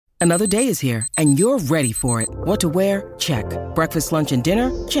Another day is here, and you're ready for it. What to wear? Check. Breakfast, lunch, and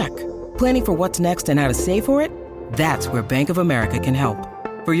dinner? Check. Planning for what's next and how to save for it? That's where Bank of America can help.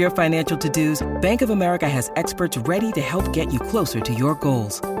 For your financial to-dos, Bank of America has experts ready to help get you closer to your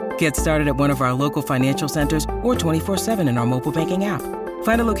goals. Get started at one of our local financial centers or 24/7 in our mobile banking app.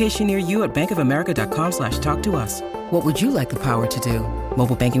 Find a location near you at bankofamerica.com/talktous. What would you like the power to do?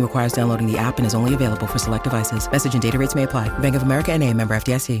 Mobile banking requires downloading the app and is only available for select devices. Message and data rates may apply. Bank of America N.A., member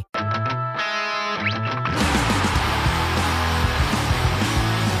FDIC.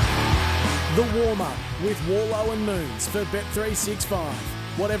 The warm-up with Warlow and Moons for Bet365.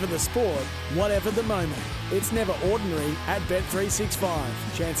 Whatever the sport, whatever the moment, it's never ordinary at Bet365.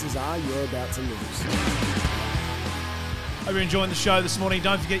 Chances are you're about to lose. Hope you're enjoying the show this morning.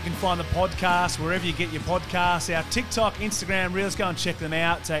 Don't forget you can find the podcast wherever you get your podcasts. Our TikTok, Instagram reels, go and check them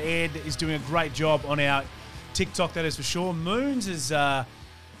out. Ed is doing a great job on our TikTok, that is for sure. Moons is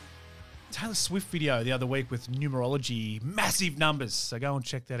Taylor Swift video the other week with numerology, massive numbers. So go and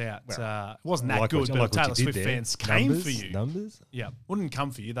check that out. Well, it wasn't that good, but Taylor Swift fans came for you. Numbers? Yeah, wouldn't come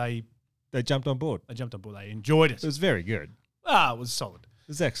for you. They jumped on board. They enjoyed it. It was very good. It was solid. It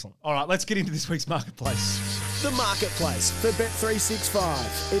was excellent. All right, let's get into this week's marketplace. The marketplace for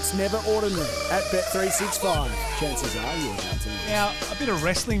Bet365. It's never ordinary at Bet365. Chances are you're about to lose. Now, a bit of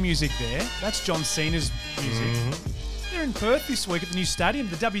wrestling music there. That's John Cena's music. Mm-hmm. They're in Perth this week at the new stadium,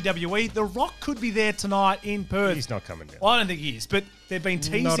 the WWE. The Rock could be there tonight in Perth. He's not coming down. I don't think he is, but they've been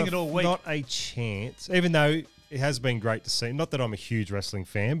teasing it all week. Not a chance. Even though it has been great to see. Not that I'm a huge wrestling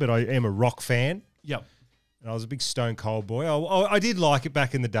fan, but I am a Rock fan. Yep. And I was a big Stone Cold boy. I did like it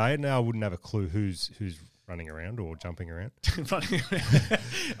back in the day. Now I wouldn't have a clue who's running around or jumping around.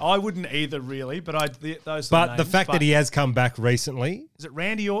 I wouldn't either, really. But those. But the fact that he has come back recently. Is it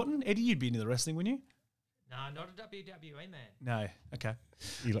Randy Orton? Eddie, you'd be into the wrestling, wouldn't you? No, not a WWE man. No. Okay.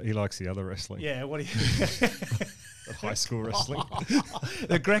 He likes the other wrestling. Yeah. What do you? The high school wrestling.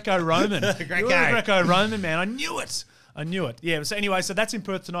 The Greco-Roman. You're the Greco-Roman man. I knew it. Yeah. So anyway, so that's in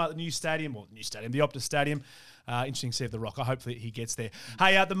Perth tonight. The new stadium, the Optus Stadium. Interesting to see if The Rock. I hope that he gets there.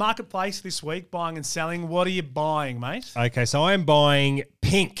 Hey, the marketplace this week, buying and selling. What are you buying, mate? Okay, so I am buying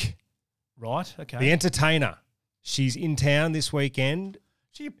Pink. Right. Okay. The entertainer. She's in town this weekend.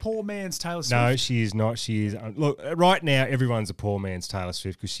 She a poor man's Taylor Swift? No, she is not. She is. Look, right now, everyone's a poor man's Taylor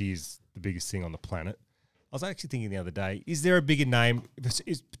Swift because she is the biggest thing on the planet. I was actually thinking the other day, is there a bigger name?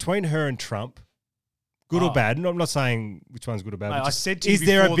 Is between her and Trump, good or bad? I'm not saying which one's good or bad. Mate, I said to you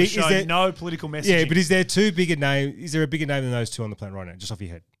before the show, no political messaging. Yeah, but is there two bigger names? Is there a bigger name than those two on the planet right now, just off your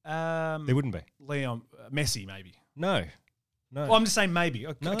head? There wouldn't be. Leon Messi, maybe. No. Well, I'm just saying maybe.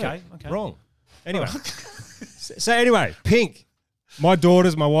 Okay. Wrong. Anyway. So anyway, Pink. My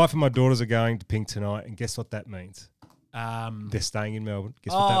wife and my daughters are going to Pink tonight, and guess what that means? They're staying in Melbourne.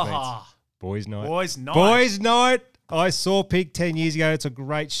 Guess what that means? Boys' night. Boys' night. I saw Pink 10 years ago. It's a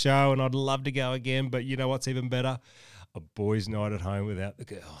great show, and I'd love to go again, but you know what's even better? A boys' night at home without the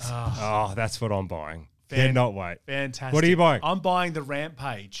girls. Oh, that's what I'm buying. Cannot wait. Fantastic. What are you buying? I'm buying the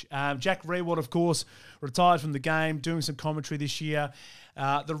Rampage. Jack Rewald, of course, retired from the game, doing some commentary this year.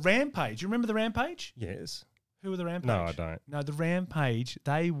 The Rampage. You remember the Rampage? Yes. Who were the Rampage? No, I don't. No, the Rampage,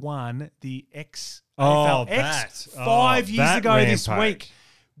 they won the X. Oh, X 5 years ago Rampage. this week.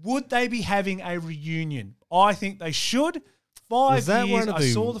 Would they be having a reunion? I think they should. 5 years. I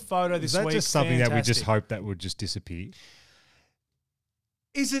saw the photo this week. Is that just something that we just hope that would just disappear?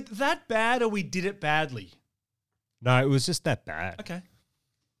 Is it that bad or we did it badly? No, it was just that bad. Okay.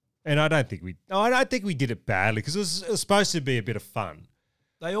 And I don't think we did it badly because it was supposed to be a bit of fun.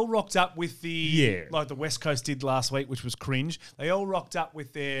 They all rocked up with like the West Coast did last week, which was cringe. They all rocked up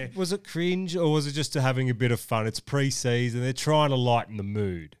with their... Was it cringe or was it just having a bit of fun? It's pre-season. They're trying to lighten the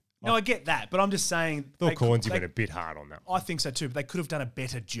mood. No, I get that, but I'm just saying... Phil Collins, you went a bit hard on that. I think so too, but they could have done a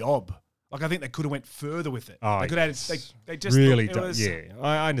better job. Like, I think they could have went further with it. Oh, they could have... They just... Really, They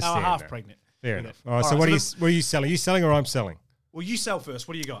I understand were half that. pregnant. Fair enough. All right, so what are you selling? Are you selling or I'm selling? Well, you sell first.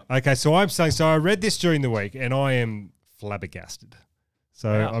 What do you got? Okay, so I'm selling. So I read this during the week and I am flabbergasted. So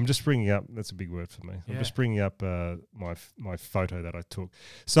I'm just bringing up, that's a big word for me. I'm just bringing up my photo that I took.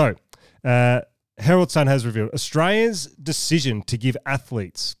 So Herald Sun has revealed Australia's decision to give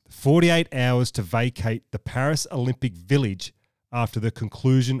athletes 48 hours to vacate the Paris Olympic Village after the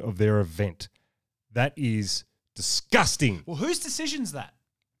conclusion of their event. That is disgusting. Well, whose decision's that?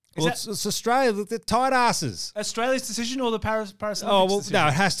 It's Australia. They're tight asses. Australia's decision or the Paris Olympics decision? No,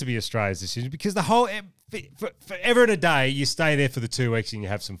 it has to be Australia's decision because the whole... Forever and a day, you stay there for the 2 weeks and you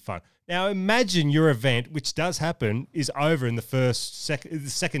have some fun. Now, imagine your event, which does happen, is over in the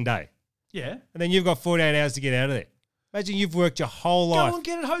second day. Yeah. And then you've got 48 hours to get out of there. Imagine you've worked your whole life. Go and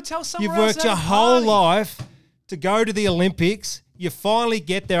get a hotel somewhere You've else. worked your whole life to go to the Olympics. You finally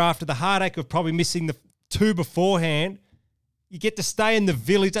get there after the heartache of probably missing the 2 beforehand. You get to stay in the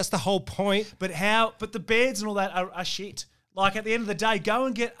village. That's the whole point. But the beds and all that are shit. Like, at the end of the day, go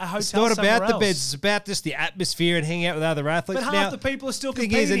and get a hotel It's not somewhere about the else. beds. It's about just the atmosphere and hanging out with other athletes. But half the people are still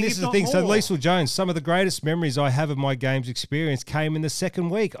competing, and this if is the not thing. So, more. Liesl Jones, some of the greatest memories I have of my games experience came in the second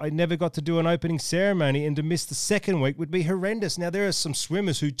week. I never got to do an opening ceremony, and to miss the second week would be horrendous. Now, there are some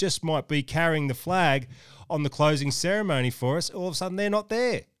swimmers who just might be carrying the flag on the closing ceremony for us. All of a sudden, they're not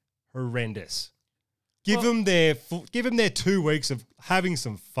there. Horrendous. Give them their 2 weeks of having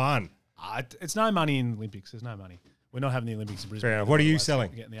some fun. It's no money in the Olympics. There's no money. We're not having the Olympics in Brisbane. Fair enough. What are you selling?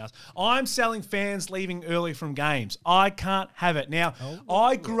 Getting the ass. I'm selling fans leaving early from games. I can't have it. Now,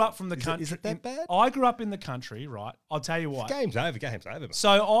 I grew up from the country. Is it that bad? I grew up in the country, right? I'll tell you what. Game's over. Mate.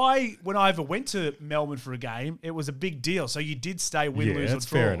 So when I ever went to Melbourne for a game, it was a big deal. So you did stay win, lose, or that's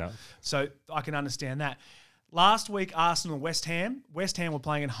draw. fair enough. So I can understand that. Last week, Arsenal and West Ham. West Ham were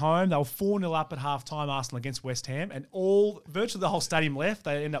playing at home. They were 4-0 up at halftime, Arsenal against West Ham. And virtually the whole stadium left.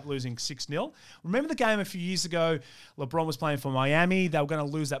 They ended up losing 6-0. Remember the game a few years ago? LeBron was playing for Miami. They were going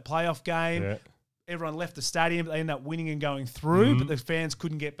to lose that playoff game. Yeah. Everyone left the stadium, but they ended up winning and going through. But the fans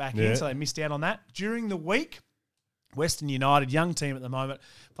couldn't get back in, so they missed out on that. During the week, Western United, young team at the moment,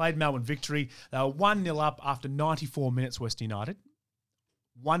 played Melbourne Victory. They were 1-0 up after 94 minutes, Western United.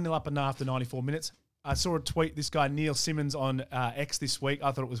 1-0 up after 94 minutes. I saw a tweet, this guy Neil Simmons on X this week.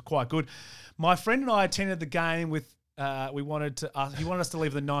 I thought it was quite good. My friend and I attended the game with, he wanted us to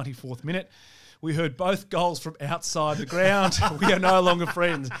leave the 94th minute. We heard both goals from outside the ground. We are no longer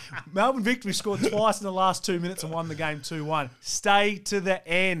friends. Melbourne Victory scored twice in the last 2 minutes and won the game 2-1. Stay to the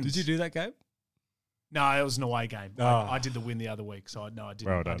end. Did you do that game? No, it was an away game. Oh. I did the win the other week, so no, I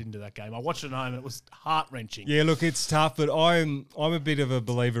didn't. Well done. I didn't do that game. I watched it at home and it was heart-wrenching. Yeah, look, it's tough, but I'm a bit of a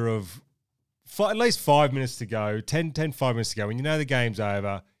believer of at least 5 minutes to go, 5 minutes to go. When you know the game's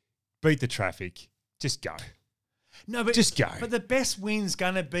over, beat the traffic, just go. No, but just go. But the best win's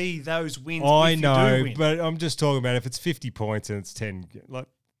going to be those wins. I if know, you do win. but I'm just talking about if it's 50 points and it's 10, like,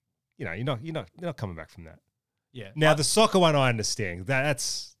 you're not coming back from that. Yeah. Now the soccer one, I understand.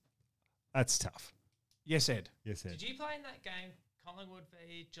 That's tough. Yes, Ed. Yes, Ed. Did you play in that game, Collingwood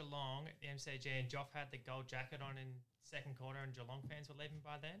v Geelong at the MCG, and Joff had the gold jacket on in second quarter, and Geelong fans were leaving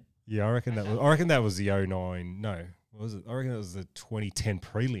by then? Yeah, I reckon that was the 09. No, what was it? I reckon that was the 2010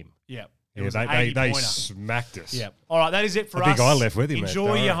 prelim. Yeah. Yeah, they smacked us. Yeah. All right, that is it for us. I think I left with him.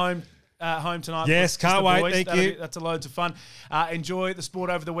 Enjoy mate. your home tonight. Yes, Just can't the wait. boys. Thank you. That's a loads of fun. Enjoy the sport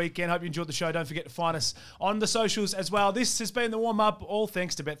over the weekend. Hope you enjoyed the show. Don't forget to find us on the socials as well. This has been the warm-up, all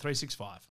thanks to Bet365.